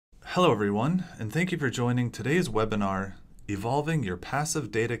Hello everyone, and thank you for joining today's webinar, Evolving Your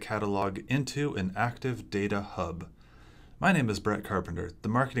Passive Data Catalog into an Active Data Hub. My name is Brett Carpenter, the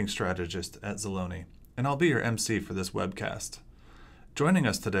Marketing Strategist at Zaloni, and I'll be your MC for this webcast. Joining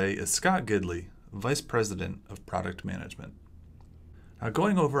us today is Scott Gidley, Vice President of Product Management. Now,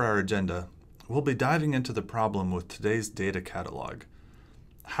 going over our agenda, we'll be diving into the problem with today's data catalog,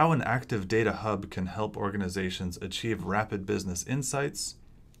 how an active data hub can help organizations achieve rapid business insights,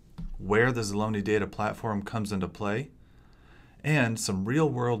 where the Zaloni data platform comes into play, and some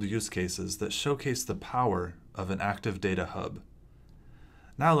real-world use cases that showcase the power of an active data hub.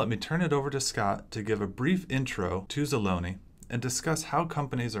 Now let me turn it over to Scott to give a brief intro to Zaloni and discuss how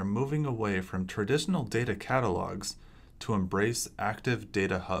companies are moving away from traditional data catalogs to embrace active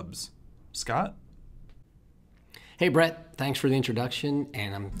data hubs. Scott? Hey Brett, thanks for the introduction,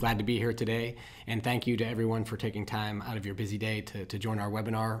 and I'm glad to be here today. And thank you to everyone for taking time out of your busy day to join our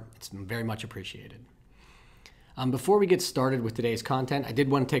webinar. It's very much appreciated. Before we get started with today's content, I did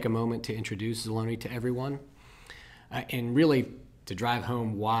want to take a moment to introduce Zaloni to everyone, and really to drive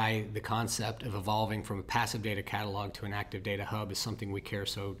home why the concept of evolving from a passive data catalog to an active data hub is something we care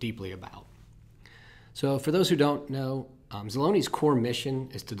so deeply about. So for those who don't know, Zaloni's core mission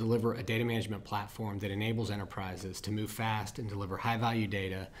is to deliver a data management platform that enables enterprises to move fast and deliver high-value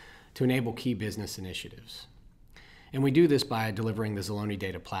data to enable key business initiatives. And we do this by delivering the Zaloni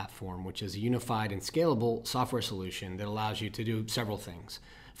data platform, which is a unified and scalable software solution that allows you to do several things.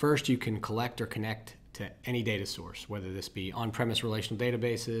 First, you can collect or connect to any data source, whether this be on-premise relational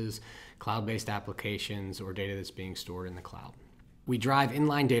databases, cloud-based applications, or data that's being stored in the cloud. We drive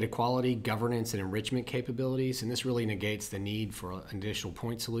inline data quality, governance, and enrichment capabilities, and this really negates the need for additional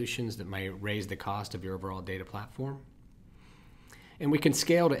point solutions that might raise the cost of your overall data platform. And we can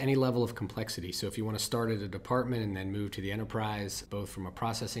scale to any level of complexity. So if you want to start at a department and then move to the enterprise, both from a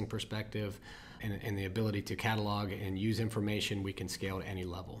processing perspective and the ability to catalog and use information, we can scale to any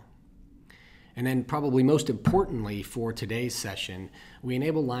level. And then probably most importantly for today's session, we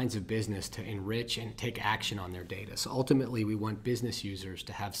enable lines of business to enrich and take action on their data. So ultimately, we want business users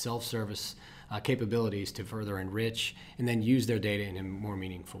to have self-service capabilities to further enrich and then use their data in a more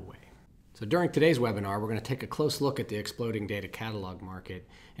meaningful way. So during today's webinar, we're going to take a close look at the exploding data catalog market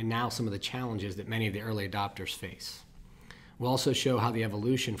and now some of the challenges that many of the early adopters face. We'll also show how the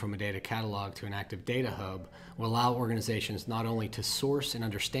evolution from a data catalog to an active data hub will allow organizations not only to source and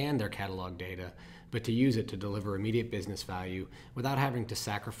understand their catalog data, but to use it to deliver immediate business value without having to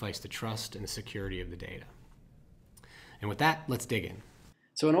sacrifice the trust and the security of the data. And with that, let's dig in.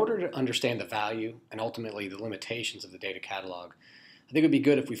 So in order to understand the value and ultimately the limitations of the data catalog, I think it would be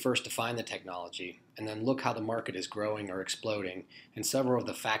good if we first define the technology and then look how the market is growing or exploding and several of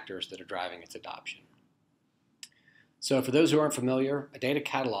the factors that are driving its adoption. So for those who aren't familiar, a data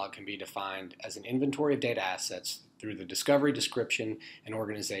catalog can be defined as an inventory of data assets through the discovery, description, and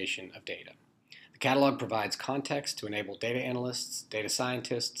organization of data. The catalog provides context to enable data analysts, data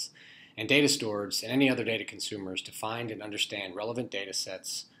scientists, and data stewards, and any other data consumers to find and understand relevant data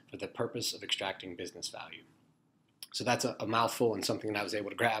sets for the purpose of extracting business value. So that's a mouthful and something that I was able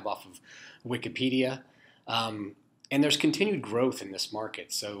to grab off of Wikipedia. And there's continued growth in this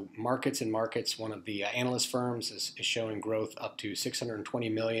market. So Markets and Markets, one of the analyst firms, is showing growth up to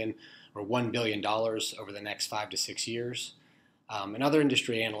 $620 million or $1 billion over the next 5 to 6 years. And other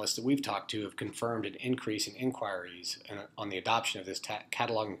industry analysts that we've talked to have confirmed an increase in inquiries on the adoption of this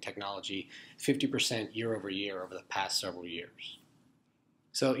cataloging technology 50% year over the past several years.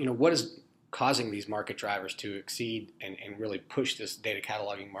 So, what is causing these market drivers to exceed and really push this data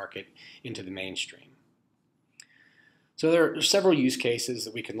cataloging market into the mainstream? So there are several use cases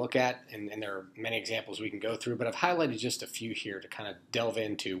that we can look at, and there are many examples we can go through, but I've highlighted just a few here to kind of delve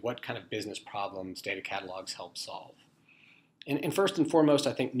into what kind of business problems data catalogs help solve. And first and foremost,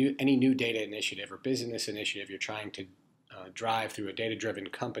 I think any new data initiative or business initiative you're trying to drive through a data-driven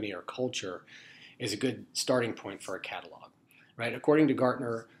company or culture is a good starting point for a catalog, right? According to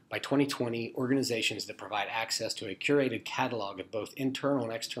Gartner, by 2020, organizations that provide access to a curated catalog of both internal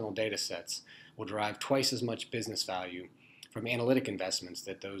and external data sets will derive twice as much business value from analytic investments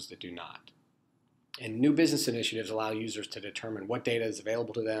than those that do not. And new business initiatives allow users to determine what data is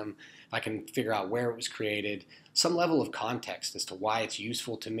available to them, if I can figure out where it was created, some level of context as to why it's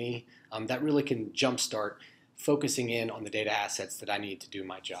useful to me. That really can jumpstart focusing in on the data assets that I need to do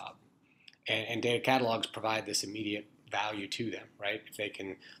my job. And data catalogs provide this immediate value to them, right? If they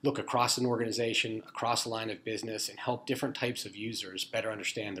can look across an organization, across a line of business, and help different types of users better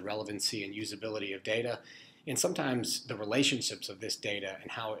understand the relevancy and usability of data, and sometimes the relationships of this data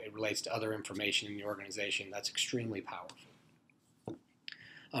and how it relates to other information in the organization, that's extremely powerful.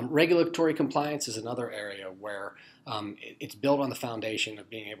 Regulatory compliance is another area where it's built on the foundation of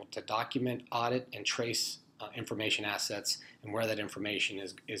being able to document, audit, and trace information assets and where that information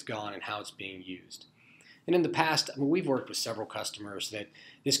is gone and how it's being used. And in the past, we've worked with several customers that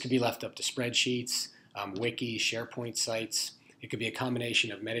this could be left up to spreadsheets, wikis, SharePoint sites. It could be a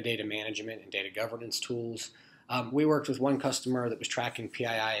combination of metadata management and data governance tools. We worked with one customer that was tracking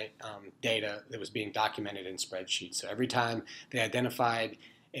PII data that was being documented in spreadsheets. So every time they identified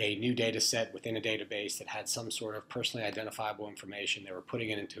a new data set within a database that had some sort of personally identifiable information, they were putting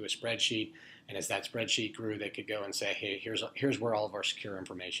it into a spreadsheet, and as that spreadsheet grew, they could go and say, hey, here's where all of our secure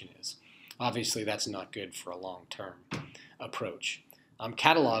information is. Obviously, that's not good for a long-term approach.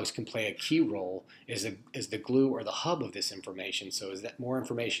 Catalogs can play a key role as the glue or the hub of this information. So as that more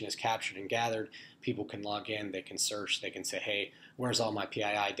information is captured and gathered, people can log in, they can search, they can say, hey, where's all my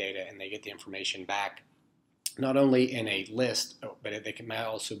PII data? And they get the information back, not only in a list, but they might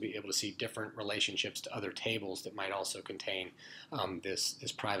also be able to see different relationships to other tables that might also contain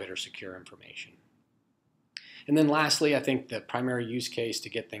this private or secure information. And then lastly, I think the primary use case to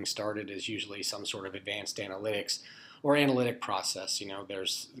get things started is usually some sort of advanced analytics or analytic process.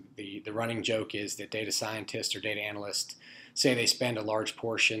 There's the running joke is that data scientists or data analysts say they spend a large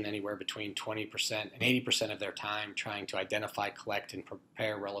portion, anywhere between 20% and 80% of their time trying to identify, collect, and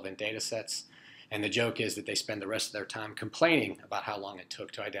prepare relevant data sets. And the joke is that they spend the rest of their time complaining about how long it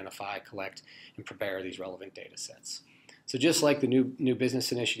took to identify, collect, and prepare these relevant data sets. So just like the new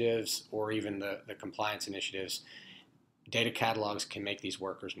business initiatives or even the compliance initiatives, data catalogs can make these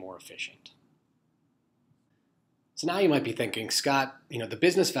workers more efficient. So now you might be thinking, Scott, the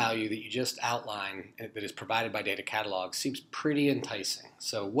business value that you just outlined that is provided by data catalogs seems pretty enticing.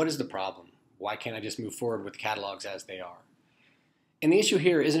 So what is the problem? Why can't I just move forward with catalogs as they are? And the issue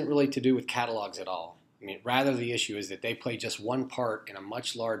here isn't really to do with catalogs at all. Rather the issue is that they play just one part in a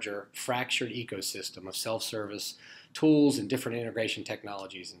much larger, fractured ecosystem of self-service tools and different integration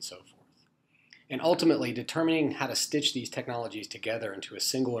technologies and so forth. And ultimately, determining how to stitch these technologies together into a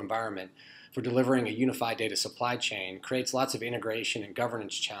single environment for delivering a unified data supply chain creates lots of integration and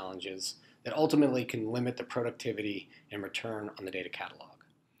governance challenges that ultimately can limit the productivity and return on the data catalog.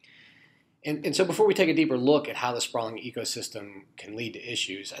 And so before we take a deeper look at how the sprawling ecosystem can lead to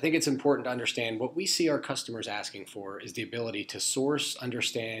issues, I think it's important to understand what we see our customers asking for is the ability to source,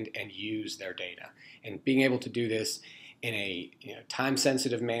 understand, and use their data. And being able to do this in a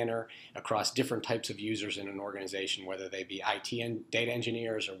time-sensitive manner across different types of users in an organization, whether they be IT and data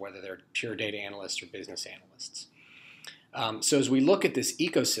engineers or whether they're pure data analysts or business analysts. So as we look at this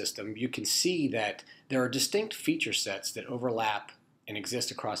ecosystem, you can see that there are distinct feature sets that overlap and exist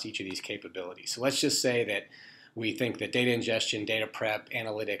across each of these capabilities. So let's just say that we think that data ingestion, data prep,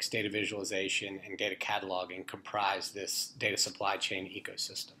 analytics, data visualization, and data cataloging comprise this data supply chain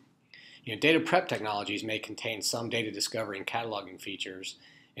ecosystem. Data prep technologies may contain some data discovery and cataloging features,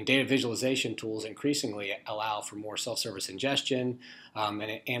 and data visualization tools increasingly allow for more self-service ingestion and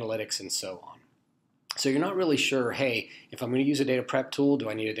analytics and so on. So you're not really sure, hey, if I'm going to use a data prep tool, do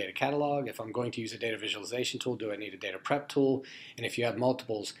I need a data catalog? If I'm going to use a data visualization tool, do I need a data prep tool? And if you have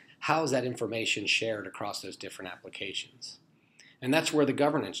multiples, how is that information shared across those different applications? And that's where the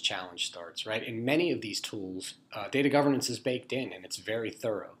governance challenge starts, right? In many of these tools, data governance is baked in and it's very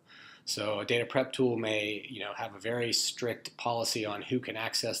thorough. So a data prep tool may have a very strict policy on who can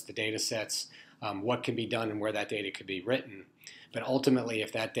access the data sets, what can be done and where that data could be written. But ultimately,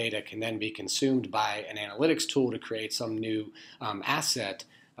 if that data can then be consumed by an analytics tool to create some new asset,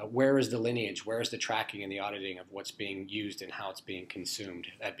 where is the lineage? Where is the tracking and the auditing of what's being used and how it's being consumed?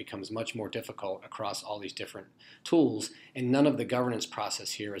 That becomes much more difficult across all these different tools, and none of the governance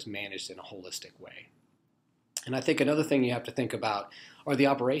process here is managed in a holistic way. And I think another thing you have to think about are the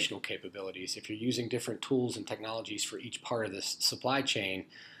operational capabilities. If you're using different tools and technologies for each part of this supply chain,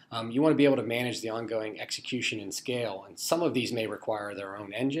 you want to be able to manage the ongoing execution and scale. And some of these may require their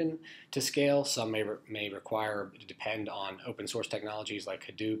own engine to scale. Some may require to depend on open source technologies like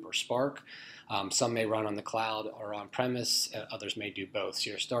Hadoop or Spark. Some may run on the cloud or on premise. Others may do both.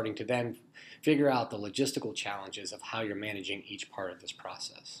 So you're starting to then figure out the logistical challenges of how you're managing each part of this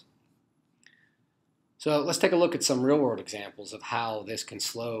process. So let's take a look at some real-world examples of how this can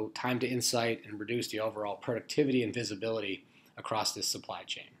slow time to insight and reduce the overall productivity and visibility across this supply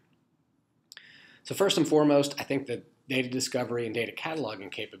chain. So first and foremost, I think that data discovery and data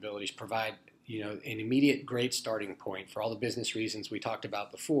cataloging capabilities provide an immediate great starting point for all the business reasons we talked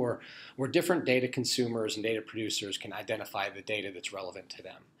about before, where different data consumers and data producers can identify the data that's relevant to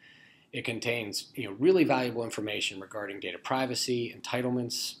them. It contains really valuable information regarding data privacy,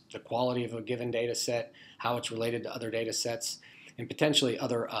 entitlements, the quality of a given data set, how it's related to other data sets. and potentially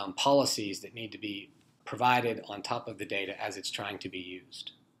other policies that need to be provided on top of the data as it's trying to be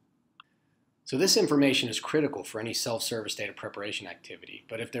used. So this information is critical for any self-service data preparation activity,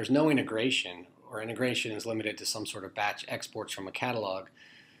 but if there's no integration, or integration is limited to some sort of batch exports from a catalog,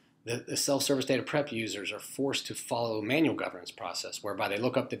 the self-service data prep users are forced to follow a manual governance process whereby they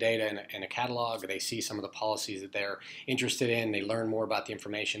look up the data in a catalog, they see some of the policies that they're interested in, they learn more about the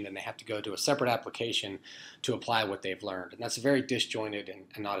information, then they have to go to a separate application to apply what they've learned. And that's a very disjointed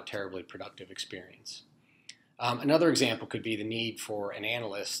and not a terribly productive experience. Another example could be the need for an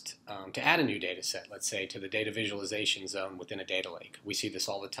analyst to add a new data set, let's say, to the data visualization zone within a data lake. We see this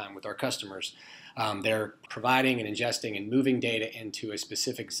all the time with our customers. They're providing and ingesting and moving data into a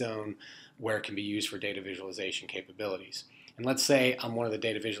specific zone where it can be used for data visualization capabilities. And let's say I'm one of the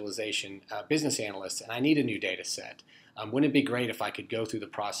data visualization business analysts and I need a new data set. Wouldn't it be great if I could go through the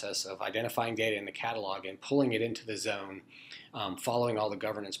process of identifying data in the catalog and pulling it into the zone, following all the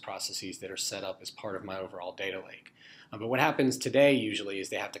governance processes that are set up as part of my overall data lake? But what happens today usually is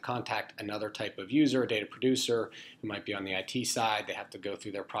they have to contact another type of user, a data producer, who might be on the IT side. They have to go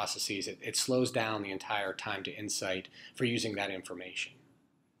through their processes. It slows down the entire time to insight for using that information.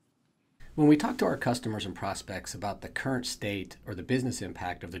 When we talk to our customers and prospects about the current state or the business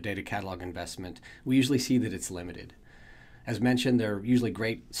impact of their data catalog investment, we usually see that it's limited. As mentioned, they're usually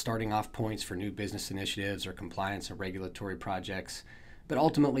great starting off points for new business initiatives or compliance or regulatory projects, but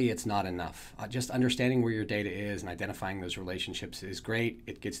ultimately it's not enough. Just understanding where your data is and identifying those relationships is great.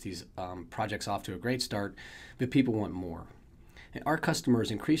 It gets these projects off to a great start, but people want more. And our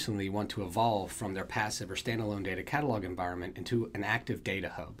customers increasingly want to evolve from their passive or standalone data catalog environment into an active data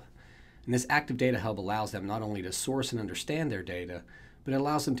hub. And this active data hub allows them not only to source and understand their data, but it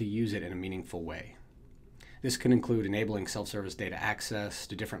allows them to use it in a meaningful way. This can include enabling self-service data access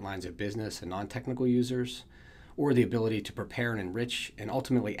to different lines of business and non-technical users, or the ability to prepare and enrich and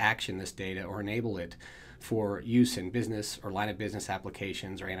ultimately action this data or enable it for use in business or line of business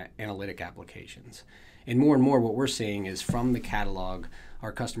applications or analytic applications. And more what we're seeing is from the catalog,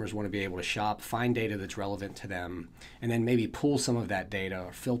 our customers want to be able to shop, find data that's relevant to them, and then maybe pull some of that data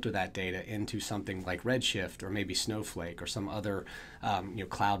or filter that data into something like Redshift or maybe Snowflake or some other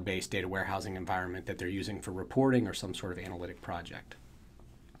cloud-based data warehousing environment that they're using for reporting or some sort of analytic project.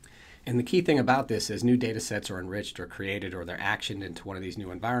 And the key thing about this is new data sets are enriched or created or they're actioned into one of these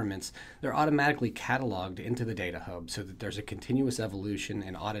new environments, they're automatically cataloged into the data hub so that there's a continuous evolution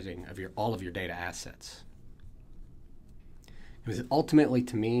and auditing of all of your data assets. Because ultimately,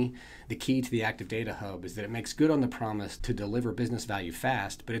 to me, the key to the Active Data Hub is that it makes good on the promise to deliver business value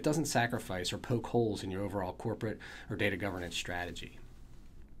fast, but it doesn't sacrifice or poke holes in your overall corporate or data governance strategy.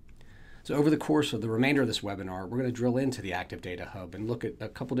 So over the course of the remainder of this webinar, we're going to drill into the Active Data Hub and look at a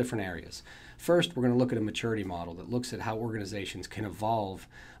couple different areas. First, we're going to look at a maturity model that looks at how organizations can evolve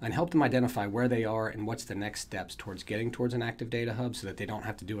and help them identify where they are and what's the next steps towards getting towards an Active Data Hub so that they don't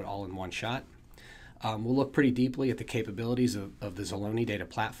have to do it all in one shot. We'll look pretty deeply at the capabilities of the Zaloni data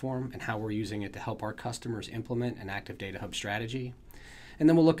platform and how we're using it to help our customers implement an Active Data Hub strategy. And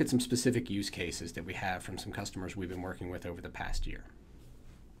then we'll look at some specific use cases that we have from some customers we've been working with over the past year.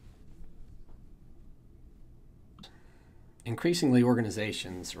 Increasingly,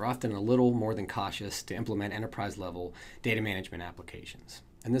 organizations are often a little more than cautious to implement enterprise-level data management applications.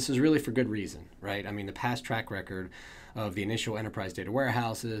 And this is really for good reason, right? I mean, the past track record of the initial enterprise data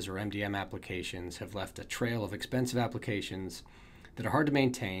warehouses or MDM applications have left a trail of expensive applications that are hard to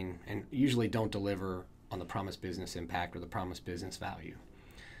maintain and usually don't deliver on the promised business impact or the promised business value.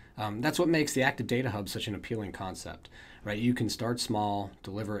 That's what makes the Active Data Hub such an appealing concept, right? You can start small,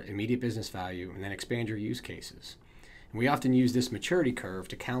 deliver immediate business value, and then expand your use cases. And we often use this maturity curve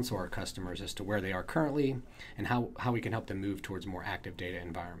to counsel our customers as to where they are currently and how we can help them move towards a more active data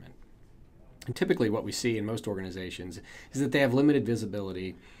environment. And typically what we see in most organizations is that they have limited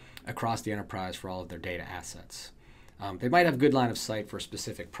visibility across the enterprise for all of their data assets. They might have good line of sight for a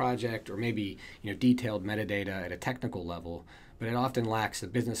specific project or maybe detailed metadata at a technical level, but it often lacks a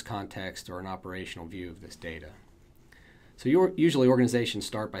business context or an operational view of this data. So usually organizations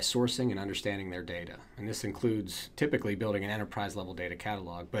start by sourcing and understanding their data, and this includes typically building an enterprise-level data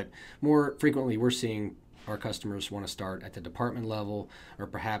catalog, but more frequently we're seeing our customers want to start at the department level or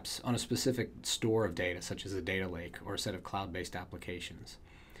perhaps on a specific store of data, such as a data lake or a set of cloud-based applications.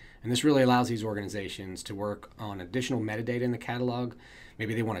 And this really allows these organizations to work on additional metadata in the catalog.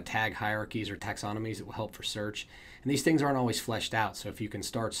 Maybe they want to tag hierarchies or taxonomies that will help for search. And these things aren't always fleshed out, so if you can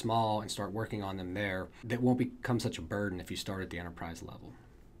start small and start working on them there, that won't become such a burden if you start at the enterprise level.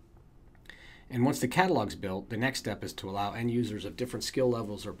 And once the catalog's built, the next step is to allow end users of different skill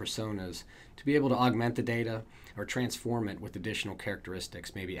levels or personas to be able to augment the data or transform it with additional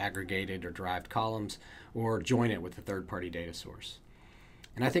characteristics, maybe aggregated or derived columns, or join it with a third-party data source.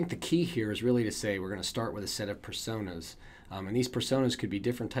 And I think the key here is really to say we're going to start with a set of personas. And these personas could be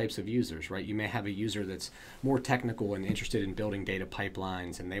different types of users, right? You may have a user that's more technical and interested in building data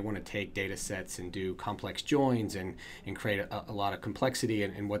pipelines, and they want to take data sets and do complex joins and create a lot of complexity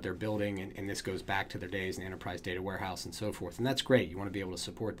in what they're building. And this goes back to their days in the enterprise data warehouse and so forth. And that's great. You want to be able to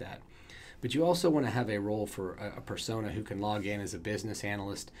support that. But you also want to have a role for a persona who can log in as a business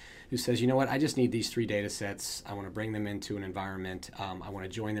analyst who says, you know what, I just need these 3 data sets. I want to bring them into an environment. I want to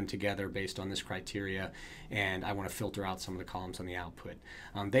join them together based on this criteria, and I want to filter out some of the columns on the output.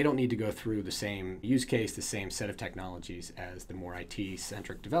 They don't need to go through the same use case, the same set of technologies as the more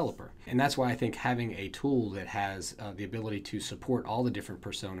IT-centric developer. And that's why I think having a tool that has the ability to support all the different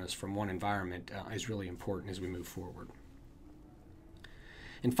personas from one environment is really important as we move forward.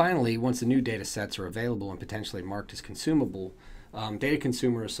 And finally, once the new data sets are available and potentially marked as consumable, data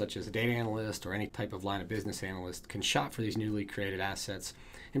consumers such as a data analyst or any type of line of business analyst can shop for these newly created assets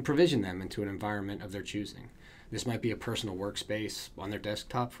and provision them into an environment of their choosing. This might be a personal workspace on their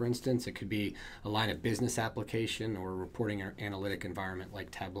desktop, for instance. It could be a line of business application or a reporting or analytic environment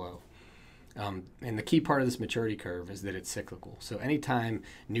like Tableau. And the key part of this maturity curve is that it's cyclical. So anytime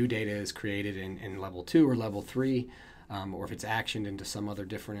new data is created in level 2 or level 3, or if it's actioned into some other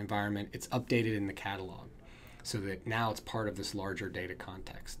different environment, it's updated in the catalog so that now it's part of this larger data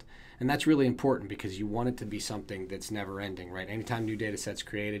context. And that's really important because you want it to be something that's never ending, right? Anytime new data set's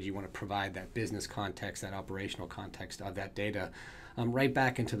created, you want to provide that business context, that operational context of that data right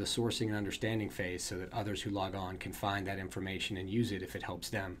back into the sourcing and understanding phase so that others who log on can find that information and use it if it helps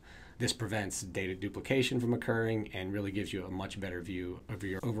them. This prevents data duplication from occurring and really gives you a much better view of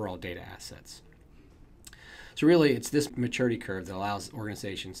your overall data assets. So really, it's this maturity curve that allows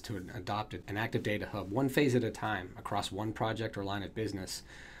organizations to adopt an active data hub one phase at a time across one project or line of business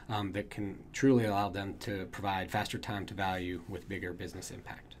that can truly allow them to provide faster time to value with bigger business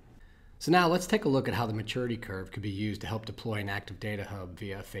impact. So now let's take a look at how the maturity curve could be used to help deploy an active data hub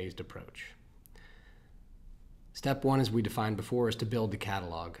via a phased approach. Step 1, as we defined before, is to build the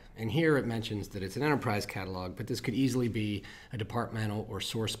catalog. And here it mentions that it's an enterprise catalog, but this could easily be a departmental or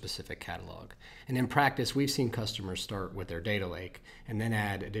source-specific catalog. And in practice, we've seen customers start with their data lake and then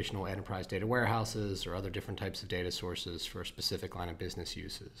add additional enterprise data warehouses or other different types of data sources for a specific line of business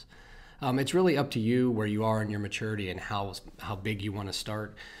uses. It's really up to you where you are in your maturity and how big you want to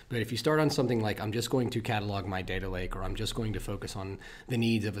start. But if you start on something like, I'm just going to catalog my data lake, or I'm just going to focus on the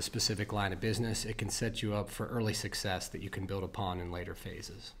needs of a specific line of business, it can set you up for early success that you can build upon in later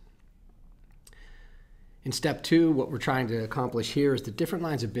phases. In step 2, what we're trying to accomplish here is that different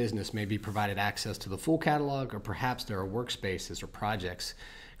lines of business may be provided access to the full catalog, or perhaps there are workspaces or projects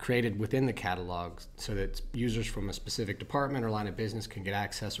created within the catalog so that users from a specific department or line of business can get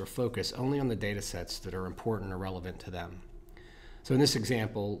access or focus only on the data sets that are important or relevant to them. So in this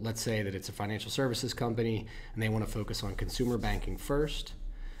example, let's say that it's a financial services company and they want to focus on consumer banking first.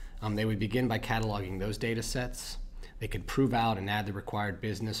 They would begin by cataloging those data sets. They could prove out and add the required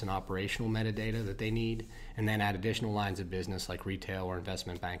business and operational metadata that they need, and then add additional lines of business like retail or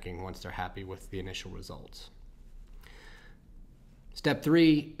investment banking once they're happy with the initial results. Step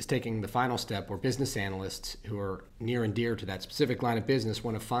 3 is taking the final step where business analysts who are near and dear to that specific line of business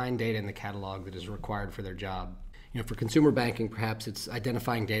want to find data in the catalog that is required for their job. For consumer banking, perhaps it's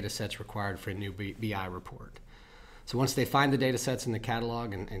identifying data sets required for a new BI report. So once they find the data sets in the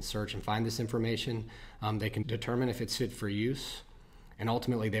catalog and search and find this information, they can determine if it's fit for use. And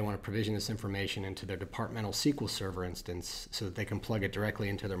ultimately, they want to provision this information into their departmental SQL Server instance so that they can plug it directly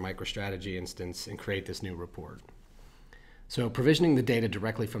into their MicroStrategy instance and create this new report. So provisioning the data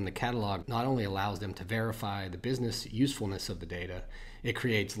directly from the catalog not only allows them to verify the business usefulness of the data, it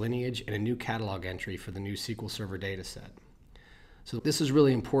creates lineage and a new catalog entry for the new SQL Server data set. So this is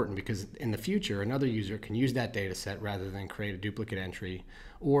really important because in the future, another user can use that data set rather than create a duplicate entry.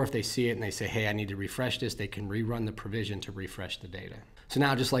 Or if they see it and they say, hey, I need to refresh this, they can rerun the provision to refresh the data. So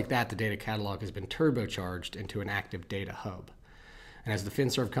now, just like that, the data catalog has been turbocharged into an active data hub. And as the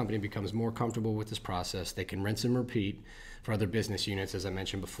FinServ company becomes more comfortable with this process, they can rinse and repeat for other business units, as I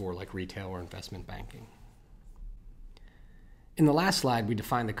mentioned before, like retail or investment banking. In the last slide, we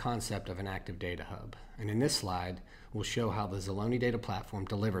defined the concept of an active data hub. And in this slide, we'll show how the Zaloni Data Platform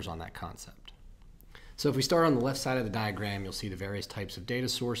delivers on that concept. So if we start on the left side of the diagram, you'll see the various types of data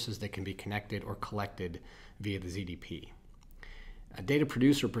sources that can be connected or collected via the ZDP. Data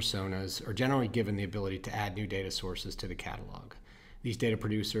producer personas are generally given the ability to add new data sources to the catalog. These data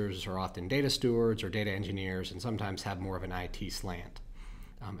producers are often data stewards or data engineers and sometimes have more of an IT slant.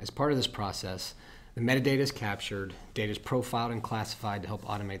 As part of this process, the metadata is captured, data is profiled and classified to help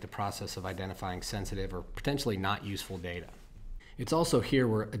automate the process of identifying sensitive or potentially not useful data. It's also here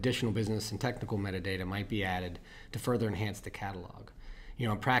where additional business and technical metadata might be added to further enhance the catalog.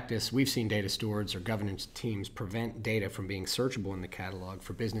 In practice, we've seen data stewards or governance teams prevent data from being searchable in the catalog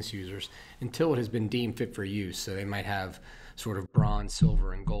for business users until it has been deemed fit for use. So they might have sort of bronze,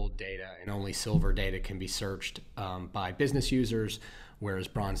 silver, and gold data, and only silver data can be searched by business users, whereas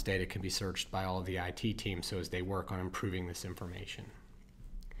bronze data can be searched by all of the IT teams so as they work on improving this information.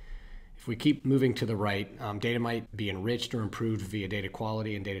 If we keep moving to the right, data might be enriched or improved via data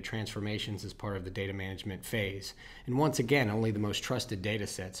quality and data transformations as part of the data management phase. And once again, only the most trusted data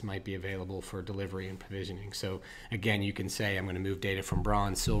sets might be available for delivery and provisioning. So again, you can say, I'm going to move data from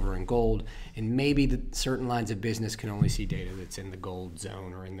bronze, silver, and gold, and maybe certain lines of business can only see data that's in the gold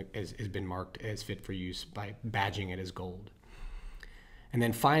zone or has been marked as fit for use by badging it as gold. And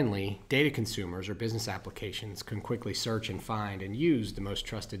then finally, data consumers or business applications can quickly search and find and use the most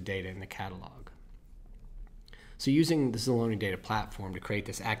trusted data in the catalog. So using the Zaloni data platform to create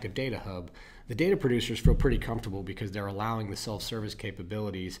this active data hub, the data producers feel pretty comfortable because they're allowing the self-service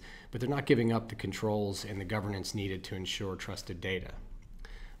capabilities, but they're not giving up the controls and the governance needed to ensure trusted data.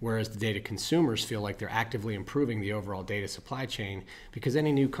 Whereas the data consumers feel like they're actively improving the overall data supply chain because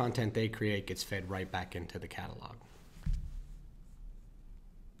any new content they create gets fed right back into the catalog.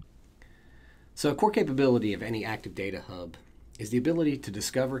 So a core capability of any active data hub is the ability to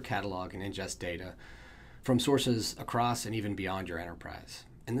discover, catalog, and ingest data from sources across and even beyond your enterprise.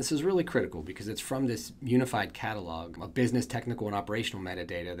 And this is really critical because it's from this unified catalog of business, technical, and operational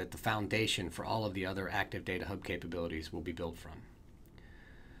metadata that the foundation for all of the other active data hub capabilities will be built from.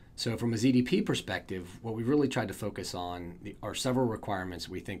 So from a ZDP perspective, what we really tried to focus on are several requirements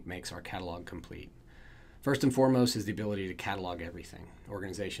we think makes our catalog complete. First and foremost is the ability to catalog everything.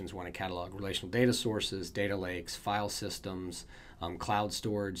 Organizations want to catalog relational data sources, data lakes, file systems, cloud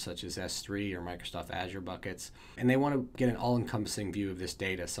storage such as S3 or Microsoft Azure buckets, and they want to get an all-encompassing view of this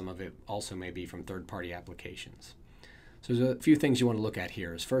data. Some of it also may be from third-party applications. So there's a few things you want to look at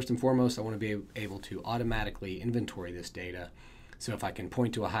here. First and foremost, I want to be able to automatically inventory this data. So if I can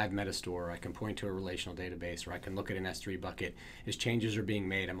point to a Hive metastore, I can point to a relational database, or I can look at an S3 bucket, as changes are being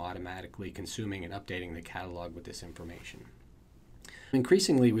made, I'm automatically consuming and updating the catalog with this information.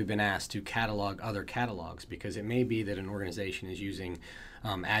 Increasingly, we've been asked to catalog other catalogs because it may be that an organization is using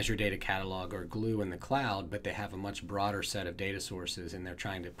Azure Data Catalog or Glue in the cloud, but they have a much broader set of data sources and they're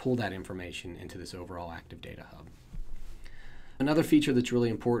trying to pull that information into this overall active data hub. Another feature that's really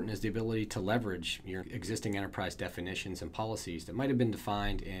important is the ability to leverage your existing enterprise definitions and policies that might have been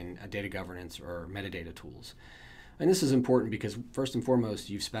defined in a data governance or metadata tools. And this is important because first and foremost,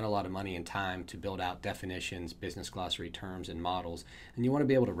 you've spent a lot of money and time to build out definitions, business glossary terms, and models, and you want to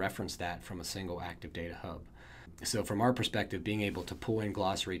be able to reference that from a single active data hub. So from our perspective, being able to pull in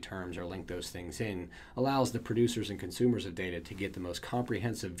glossary terms or link those things in allows the producers and consumers of data to get the most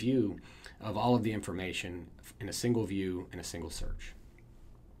comprehensive view of all of the information in a single view in a single search.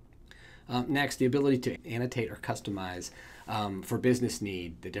 Next, the ability to annotate or customize for business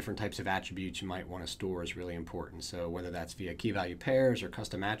need, the different types of attributes you might want to store is really important. So whether that's via key value pairs or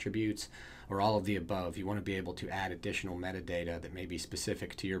custom attributes or all of the above, you want to be able to add additional metadata that may be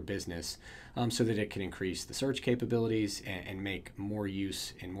specific to your business so that it can increase the search capabilities and make more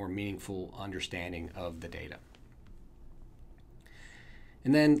use and more meaningful understanding of the data.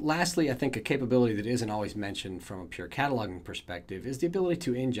 And then lastly, I think a capability that isn't always mentioned from a pure cataloging perspective is the ability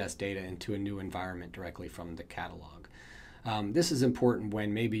to ingest data into a new environment directly from the catalog. This is important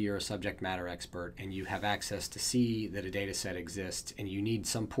when maybe you're a subject matter expert and you have access to see that a data set exists and you need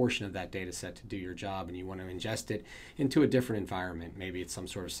some portion of that data set to do your job and you want to ingest it into a different environment. Maybe it's some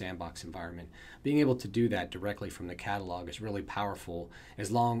sort of sandbox environment. Being able to do that directly from the catalog is really powerful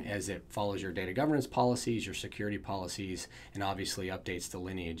as long as it follows your data governance policies, your security policies, and obviously updates the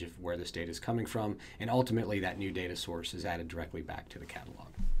lineage of where this data is coming from, and ultimately that new data source is added directly back to the catalog.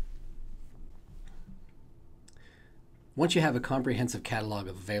 Once you have a comprehensive catalog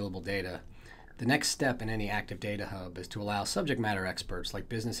of available data, the next step in any active data hub is to allow subject matter experts like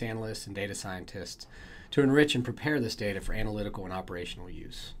business analysts and data scientists to enrich and prepare this data for analytical and operational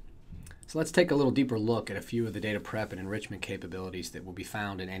use. So let's take a little deeper look at a few of the data prep and enrichment capabilities that will be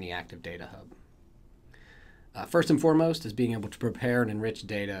found in any active data hub. First and foremost is being able to prepare and enrich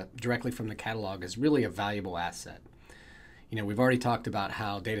data directly from the catalog is really a valuable asset. We've already talked about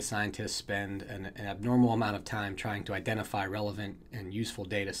how data scientists spend an abnormal amount of time trying to identify relevant and useful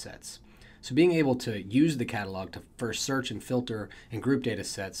data sets. So being able to use the catalog to first search and filter and group data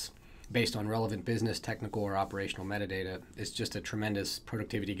sets based on relevant business, technical, or operational metadata is just a tremendous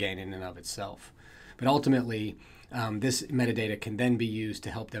productivity gain in and of itself. But ultimately, this metadata can then be used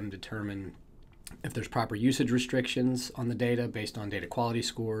to help them determine if there's proper usage restrictions on the data based on data quality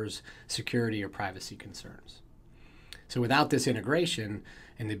scores, security, or privacy concerns. So without this integration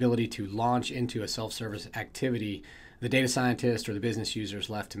and the ability to launch into a self-service activity, the data scientist or the business user is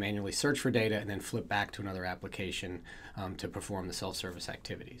left to manually search for data and then flip back to another application to perform the self-service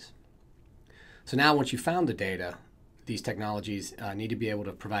activities. So now once you've found the data, these technologies need to be able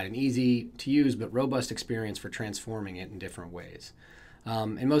to provide an easy to use but robust experience for transforming it in different ways.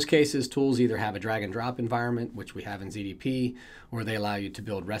 In most cases, tools either have a drag and drop environment, which we have in ZDP, or they allow you to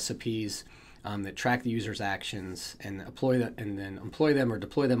build recipes that track the user's actions and then employ them or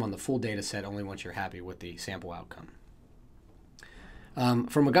deploy them on the full data set only once you're happy with the sample outcome.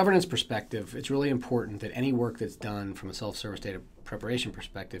 From a governance perspective, it's really important that any work that's done from a self-service data preparation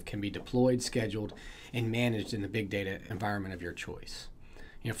perspective can be deployed, scheduled, and managed in the big data environment of your choice.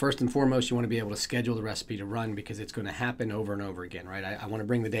 First and foremost, you want to be able to schedule the recipe to run because it's going to happen over and over again, right? I want to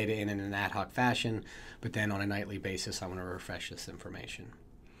bring the data in an ad hoc fashion, but then on a nightly basis, I want to refresh this information.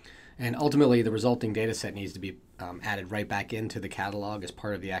 And ultimately, the resulting data set needs to be added right back into the catalog as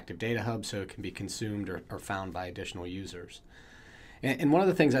part of the Active Data Hub so it can be consumed or found by additional users. And one of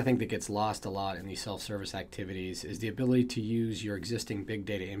the things I think that gets lost a lot in these self-service activities is the ability to use your existing big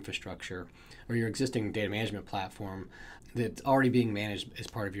data infrastructure or your existing data management platform that's already being managed as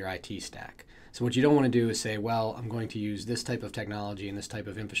part of your IT stack. So what you don't want to do is say, well, I'm going to use this type of technology and this type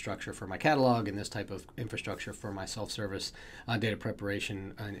of infrastructure for my catalog and this type of infrastructure for my self-service data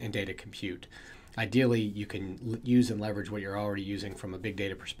preparation and data compute. Ideally, you can use and leverage what you're already using from a big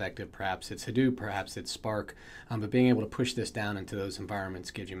data perspective. Perhaps it's Hadoop, perhaps it's Spark, but being able to push this down into those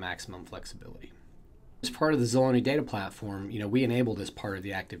environments gives you maximum flexibility. As part of the Zaloni data platform, we enable this part of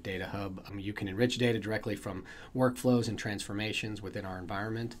the Active Data Hub. You can enrich data directly from workflows and transformations within our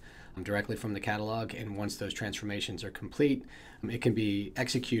environment, directly from the catalog, and once those transformations are complete, it can be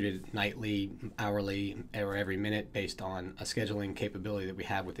executed nightly, hourly, or every minute based on a scheduling capability that we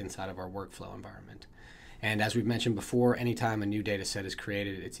have inside of our workflow environment. And as we've mentioned before, anytime a new data set is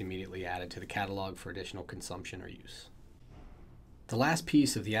created, it's immediately added to the catalog for additional consumption or use. The last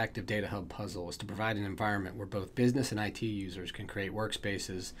piece of the Active Data Hub puzzle is to provide an environment where both business and IT users can create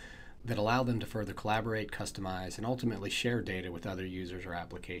workspaces that allow them to further collaborate, customize, and ultimately share data with other users or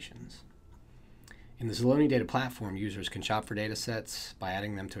applications. In the Zaloni data platform, users can shop for data sets by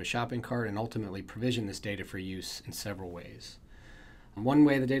adding them to a shopping cart and ultimately provision this data for use in several ways. One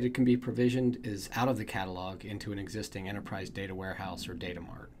way the data can be provisioned is out of the catalog into an existing enterprise data warehouse or data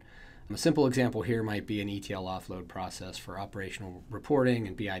mart. A simple example here might be an ETL offload process for operational reporting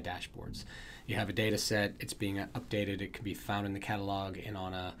and BI dashboards. You have a data set, it's being updated, it can be found in the catalog, and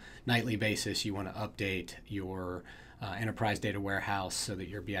on a nightly basis you want to update your enterprise data warehouse so that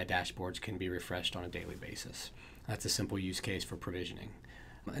your BI dashboards can be refreshed on a daily basis. That's a simple use case for provisioning.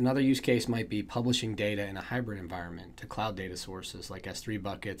 Another use case might be publishing data in a hybrid environment to cloud data sources like S3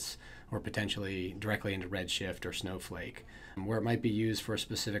 buckets or potentially directly into Redshift or Snowflake, where it might be used for a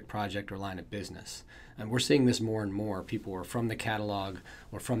specific project or line of business. And we're seeing this more and more. People are from the catalog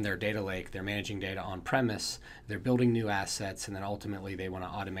or from their data lake, they're managing data on premise, they're building new assets, and then ultimately they want to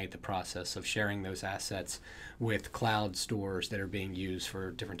automate the process of sharing those assets with cloud stores that are being used for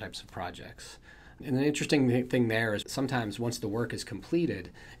different types of projects. And the interesting thing there is sometimes once the work is completed,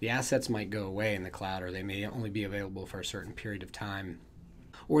 the assets might go away in the cloud, or they may only be available for a certain period of time,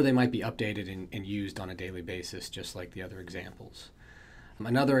 or they might be updated and used on a daily basis, just like the other examples.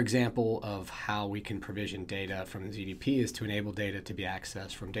 Another example of how we can provision data from the ZDP is to enable data to be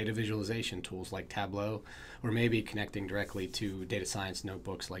accessed from data visualization tools like Tableau, or maybe connecting directly to data science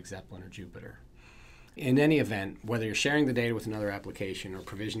notebooks like Zeppelin or Jupyter. In any event, whether you're sharing the data with another application or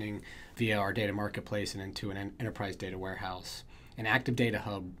provisioning via our data marketplace and into an enterprise data warehouse, an Active Data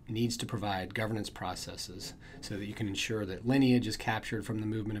Hub needs to provide governance processes so that you can ensure that lineage is captured from the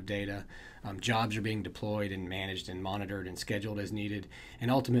movement of data, jobs are being deployed and managed and monitored and scheduled as needed,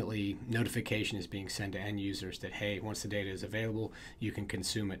 and ultimately notification is being sent to end users that, hey, once the data is available, you can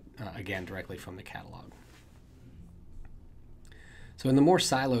consume it again directly from the catalog. So in the more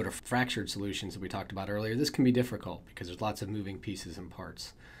siloed or fractured solutions that we talked about earlier, this can be difficult because there's lots of moving pieces and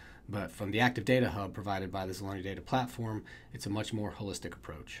parts. But from the Active Data Hub provided by the Zaloni Data Platform, it's a much more holistic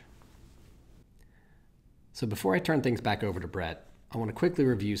approach. So before I turn things back over to Brett, I want to quickly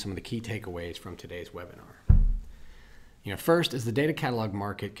review some of the key takeaways from today's webinar. First, as the data catalog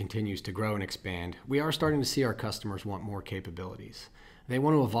market continues to grow and expand, we are starting to see our customers want more capabilities. They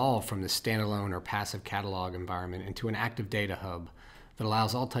want to evolve from the standalone or passive catalog environment into an active data hub that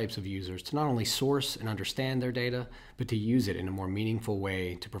allows all types of users to not only source and understand their data, but to use it in a more meaningful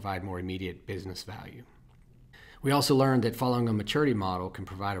way to provide more immediate business value. We also learned that following a maturity model can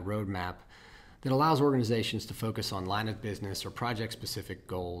provide a roadmap that allows organizations to focus on line of business or project-specific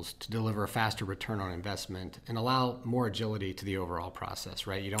goals to deliver a faster return on investment and allow more agility to the overall process,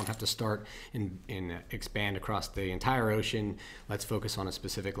 right? You don't have to start and expand across the entire ocean. Let's focus on a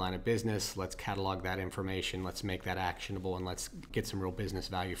specific line of business. Let's catalog that information. Let's make that actionable, and let's get some real business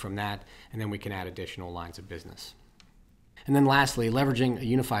value from that. And then we can add additional lines of business. And then lastly, leveraging a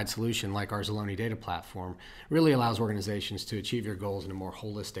unified solution like our Zaloni data platform really allows organizations to achieve your goals in a more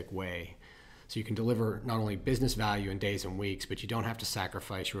holistic way. So you can deliver not only business value in days and weeks, but you don't have to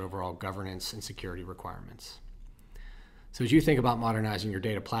sacrifice your overall governance and security requirements. So as you think about modernizing your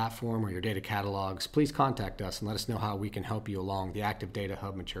data platform or your data catalogs, please contact us and let us know how we can help you along the Active Data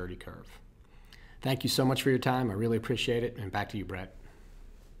Hub maturity curve. Thank you so much for your time. I really appreciate it. And back to you, Brett.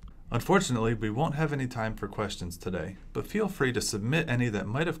 Unfortunately, we won't have any time for questions today, but feel free to submit any that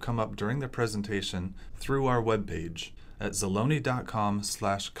might have come up during the presentation through our webpage at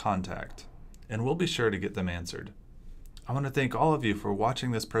zaloni.com/contact. And we'll be sure to get them answered. I want to thank all of you for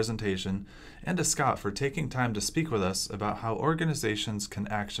watching this presentation and to Scott for taking time to speak with us about how organizations can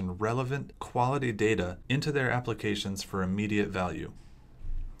action relevant, quality data into their applications for immediate value.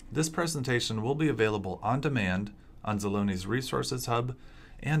 This presentation will be available on demand on Zaloni's Resources Hub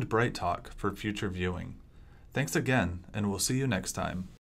and BrightTalk for future viewing. Thanks again, and we'll see you next time.